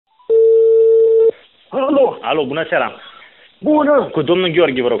Alo! Alo, bună seara! Bună! Cu domnul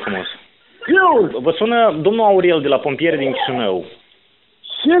Gheorghe, vă rog frumos. Eu! Vă sună domnul Aurel de la pompieri din Chișinău.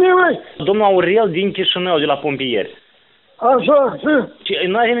 Cine, măi? Domnul Aurel din Chișinău, de la pompieri. Așa, ce?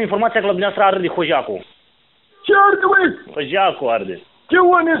 Noi avem informația că la dumneavoastră arde Hojacu. Ce arde, măi? Hojacu arde. Ce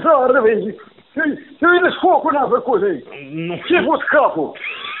oameni să arde, măi? Ce vine focul n-a făcut, măi? Nu. Ce a fost capul?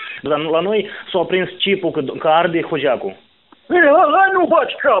 Dar la noi s-a aprins chipul că arde Hojacu. Ei, hai nu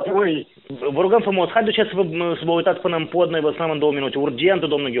baci capul, măi! Vă rugăm frumos, hai duceți să vă uitați până în pod, noi vă sunăm în 2 minute. Urgent,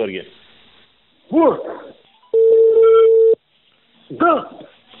 domnul Gheorghe. Bun! Da!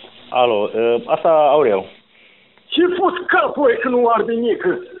 Alo, asta Aurel. Ce-a fost capul ăi că nu arde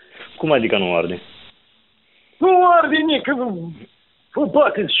nică? Cum adică nu arde? Nu arde nică, vă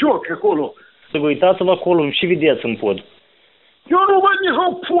bateți joc acolo. Uitați-vă acolo și vedeți în pod. Eu nu văd nici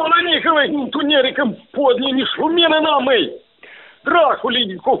o polă nică, măi, întuneric în pod, nici lumină n-am, măi.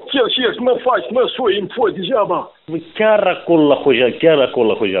 Dracului, cochel și ești, mă faci, mă sui în pod degeaba. Chiar acolo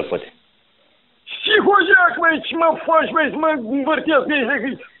la Hojac, poate. Și Hojac, măi, ce mă faci, măi, să mă învârtesc pe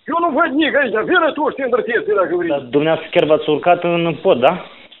aici, eu nu văd nici aici, vină tu să te învârtesc dacă vrei. Dar dumneavoastră chiar v-ați urcat în pod, da?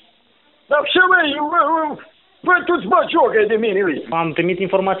 Dar ce, măi, bă, tu-ți bagi joc de mine, măi. Am primit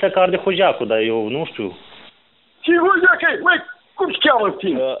informația că arde Hojacu, dar eu nu știu. Ce Hojac, măi, cum se cheamă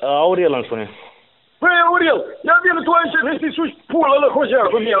tine? Aurel îmi spune. Băi, Aurel, ia vină tu aici să-i suși pulă la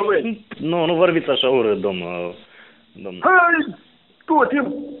Hojacu mea, măi. Nu vorbiți așa urât, domnul. Hai, tot e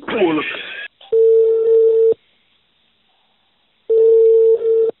pulă.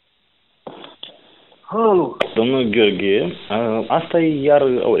 Alo. Domnul Gheorghe, asta e iar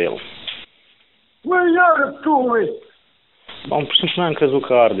Aurel. Măi, iară tu, măi. Și noi am crezut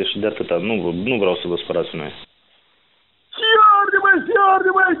că arde și de atâta. Nu vreau să vă spărați noi. Ce arde, măi, ce arde,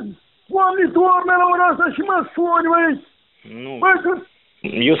 măi? Oamenii doarme la ora asta și mă suni, măi. Nu. Măi, că...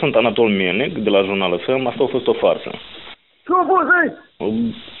 Eu sunt Anatol Melnic, de la Jurnal. Asta a fost o farsă. Ce-a fost, măi?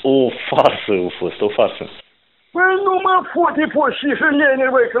 O farsă a fost, o farsă. Măi, nu mă fute poșișă lene,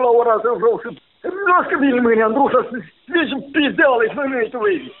 măi, că la ora asta vreau să... Vreau să vin mâine, Andrușa, să vezi pizdeală și măi, tu,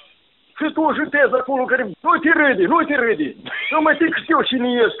 măi. Și tu jutezi acolo care... Nu te râde. Nu mă te știu cine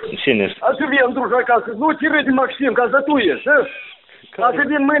ești. Cine ești? Ați vii, Andrușa, acasă. Nu te râde, Maxim, ca să tu ești, hă? Ați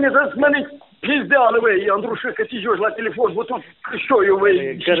vin mâine să-ți mănânci pizdeală, măi, Andrușa, că te joci la telefon, bă, tu câștiu,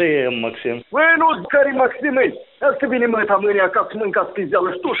 măi. Care e Maxim? Măi, nu, care e Maxim, măi? Azi că vine măta mâine acasă să mâncați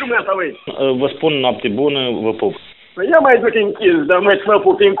pizdeală și tu și măta, măi. Vă spun noapte bună, vă pup. Păi ia mai du-te închis, dar măi, să mă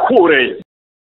pupi în cură.